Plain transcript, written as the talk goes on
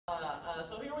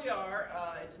So here we are.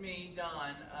 It's me,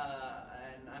 Don,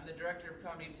 and I'm the director of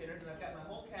Comedy of Tenors, and I've got my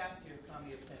whole cast here of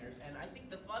Comedy of Tenors. And I think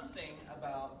the fun thing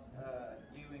about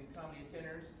doing Comedy of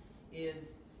Tenors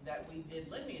is that we did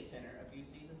Lend Me a Tenor a few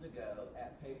seasons ago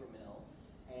at Paper Mill,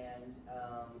 and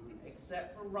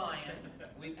except for Ryan,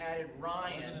 we've added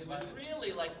Ryan, who was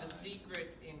really like the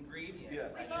secret ingredient. Yeah.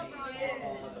 I think,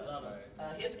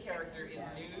 his character is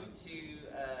new to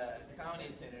Comedy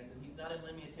of Tenors, and he's not in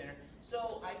Lend Me a Tenor.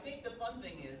 So I think the fun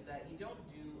thing is that you don't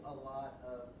do a lot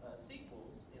of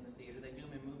sequels in the theater. They do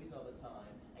them in movies all the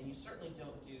time, and you certainly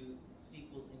don't do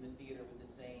sequels in the theater with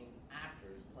the same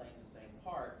actors playing the same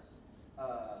parts.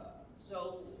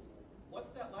 So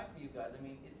what's that like for you guys? I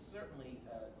mean, it's certainly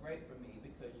great for me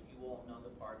because you all know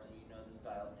the parts and you know the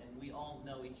styles, and we all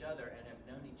know each other and have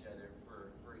known each other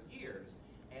for years.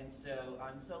 And so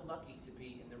I'm so lucky to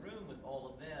be in the room with all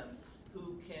of them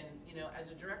who can, you know,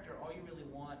 as a director, all you really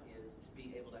want is to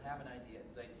be able to have an idea and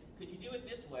say, could you do it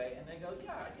this way? And they go,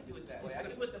 yeah, I can do it that way. I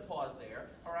can put the pause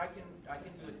there, or I can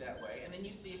do it that way. And then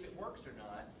you see if it works or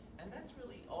not. And that's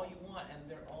really all you want. And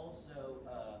they're also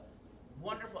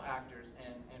wonderful actors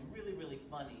and really, really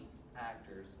funny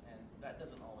actors. And that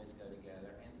doesn't always go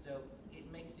together. And so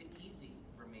it makes it easy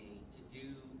for me to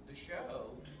do the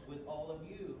show with all of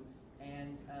you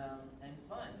and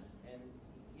fun. And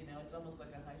you know, it's almost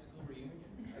like a high school reunion,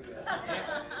 I guess.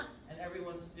 And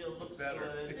everyone still looks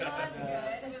good.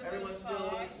 And, everyone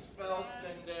still looks svelte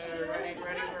and ready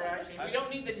for action. We don't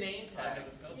need the name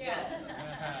tags. Yes.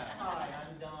 Hi,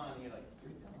 I'm Don. You're like,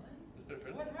 you're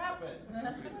Don? What happened?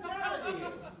 What happened to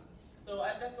you? So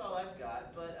that's all I've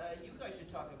got. But you guys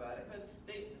should talk about it because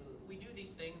we do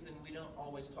these things and we don't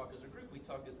always talk as a group. We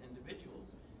talk as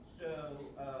individuals. So.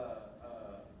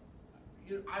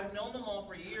 I've known them all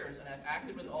for years, and I've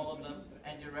acted with all of them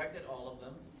and directed all of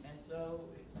them, and so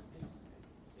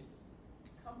it's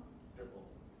comfortable.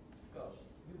 Go,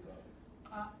 you go.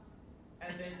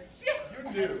 And then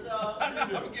You're new. So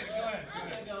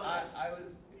Go ahead.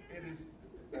 It is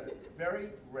very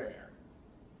rare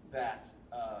that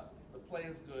the play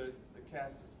is good, the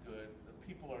cast is good, the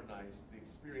people are nice, the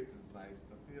experience is nice,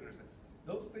 the theater's nice.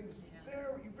 Those things,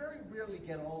 you very rarely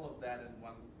get all of that in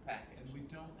one package. And we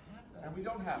don't have that. And we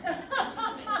don't have that.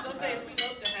 some days we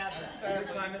hope to have that. Sad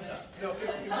time is up. No,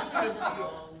 if you guys,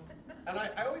 and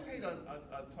I always hate on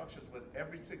talk shows when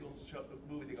every single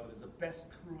movie they go, "There's the best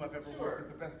crew I've ever worked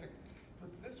with, the best." But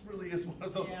this really is one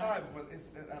of those times. But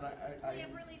we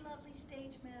have really lovely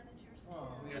stage managers too.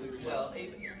 Yes, well,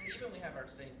 even we have our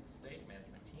stage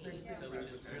management team, which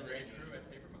is really crew at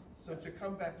Paper Mill. So to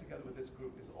come back together with this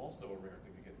group is also a rare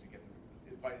thing to get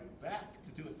invited back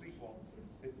to do a sequel.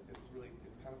 It's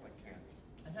kind of like candy.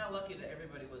 And how lucky that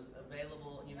everybody was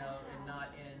available, you know, and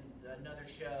not in another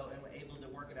show and were able to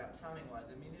work it out timing-wise.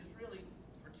 I mean, it was really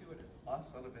fortuitous.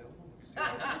 Us unavailable?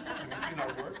 Have you seen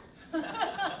our work?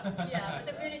 Yeah,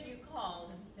 but the minute you called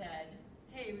and said,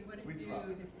 hey, we want to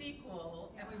do the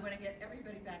sequel and we want to get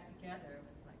everybody back together, it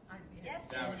was like, I'm in. Yes,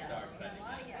 That was so exciting.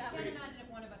 I can't imagine if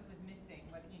one of us was missing,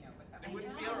 what, you know, what that It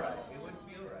wouldn't feel right. It wouldn't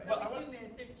feel right. Well,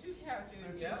 There's two characters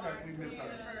There's who two are characters we miss the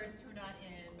out. first who are not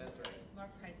in. That's right.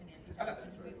 Mark Paice and Nancy And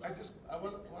Johnson. I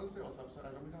want to say also, I'm sorry,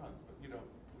 I know we're done, but you know,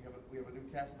 we have a new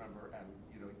cast member, and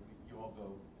you know, you all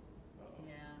go.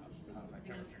 How's that Is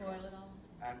he going to character? spoil it all?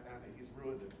 And he's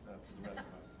ruined it for the rest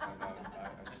of us. And,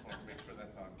 I just want to make sure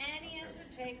that's on. And he has to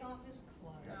take off his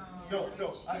clothes. No.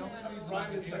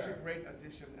 Ryan is here. such a great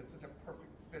addition and such a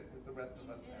perfect fit with the rest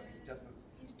of us, and he's just as.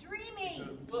 He's dreamy.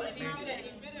 Well, and he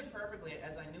fit in perfectly,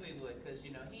 as I knew he would, because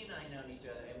you know he and I known each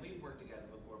other, and we've worked together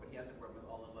before, but he hasn't worked with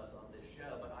all of us on this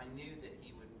show. But I knew that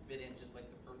he would fit in just like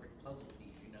the perfect puzzle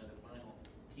piece, you know, the final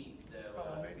piece. So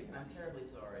I'm terribly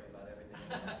sorry about everything.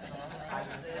 I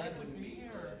said it wouldn't be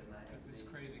good, and I This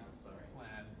crazy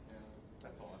plan.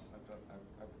 That's all I've done.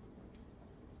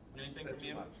 Anything from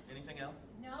you? Anything else?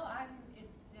 No,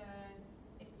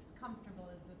 it's comfortable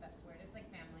is the best word. It's like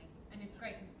family, and it's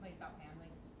great because it plays about family.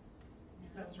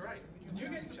 That's right. And you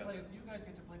guys get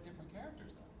to play different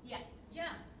characters though. Yes.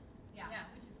 Yeah, Yeah.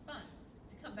 which is fun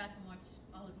to come back and watch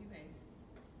all of you guys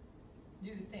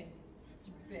do the same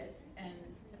bits, and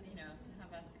you know, to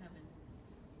have us come and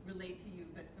relate to you,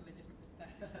 but from a different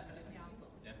perspective, from different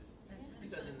people. Yeah. That's really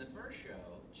Because fun. in the first show,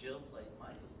 Jill played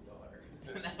Michael's daughter.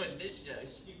 Now in this show,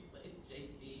 she plays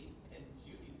JT and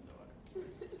Judy's daughter.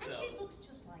 And she looks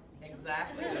just like me.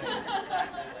 Exactly.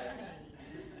 Exactly.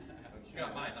 You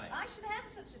got my height. I should have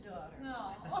such a daughter.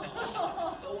 No.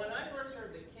 But when I first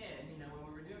heard that Ken, you know, when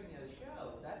we were doing the other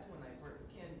show, that's when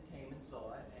Ken came and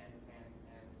saw it and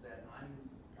said,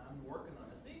 I'm working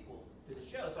on a sequel to the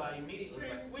show. So I immediately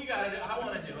was like, we gotta do it. I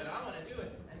want to do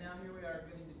it. And now here we are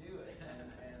getting to do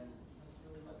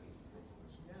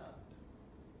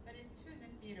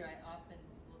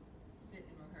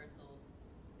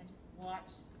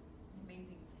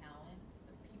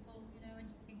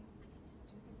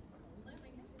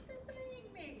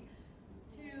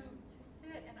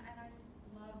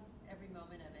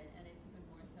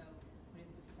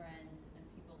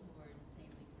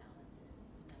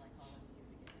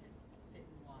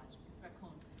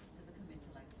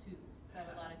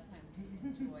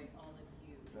enjoy all of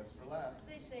you. Best for last.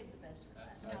 They save the best for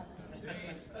last. That's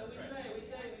right. But we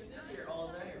sit here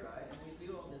all day, right? And we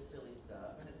do all this silly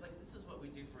stuff, and it's like, this is what we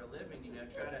do for a living, you know,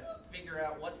 try to figure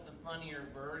out what's the funnier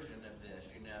version of this,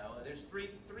 you know? There's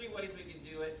three ways we can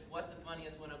do it. What's the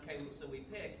funniest one? Okay, so we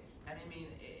pick. And I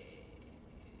mean,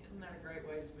 isn't that a great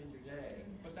way to spend your day?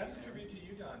 But that's a tribute to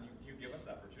you, Don. You give us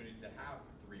the opportunity to have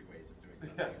 3 ways of doing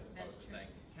something, as That's opposed to true.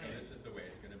 saying, hey, this is the way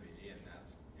it's going to be, and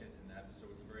that's it. And that's so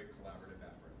it's a very collaborative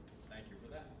effort. Thank you for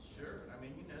that. Sure. I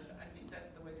mean, you know, I think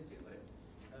that's the way to do it.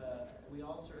 We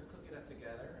all sort of cook it up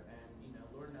together, and you know,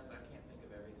 Lord knows I can't think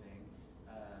of everything.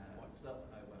 So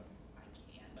I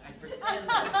can't. I pretend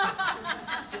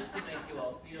just to make you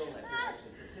all feel like you're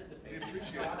actually participating. We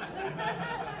appreciate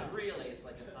it. Really, it's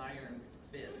like an iron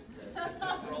fist to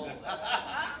control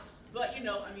that. But you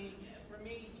know, I mean, for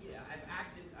me, yeah, I've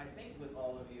acted, I think, with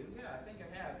all of you. Yeah, I think I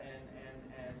have, and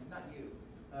not you,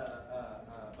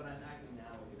 but I'm acting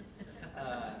now with you.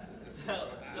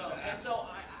 So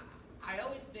I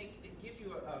always think it gives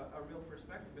you a real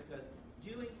perspective, because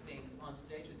doing things on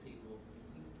stage with people,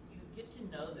 you get to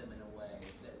know them in a way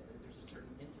that there's a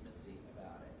certain intimacy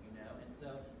about it, you know. And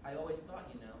so I always thought,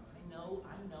 you know,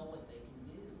 I know what they can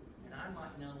do, and I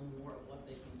might know more of what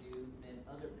they can do than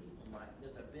other people might,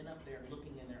 because I've been up there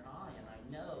looking in their eye, and I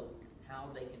know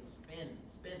how they can spin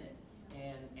it.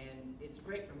 And it's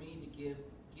great for me to give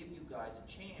you guys a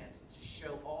chance to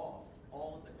show off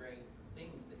all of the great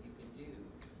things that you can do,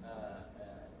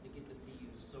 to get to see you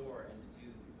soar and to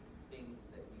do things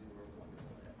that you were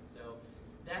wonderful at. So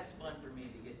that's fun for me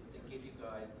to give you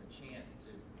guys a chance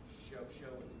to show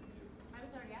what you can do. I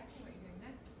was already asking what you're doing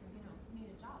next, because, you know, you need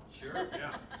a job. Sure.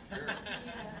 Yeah, sure.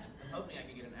 You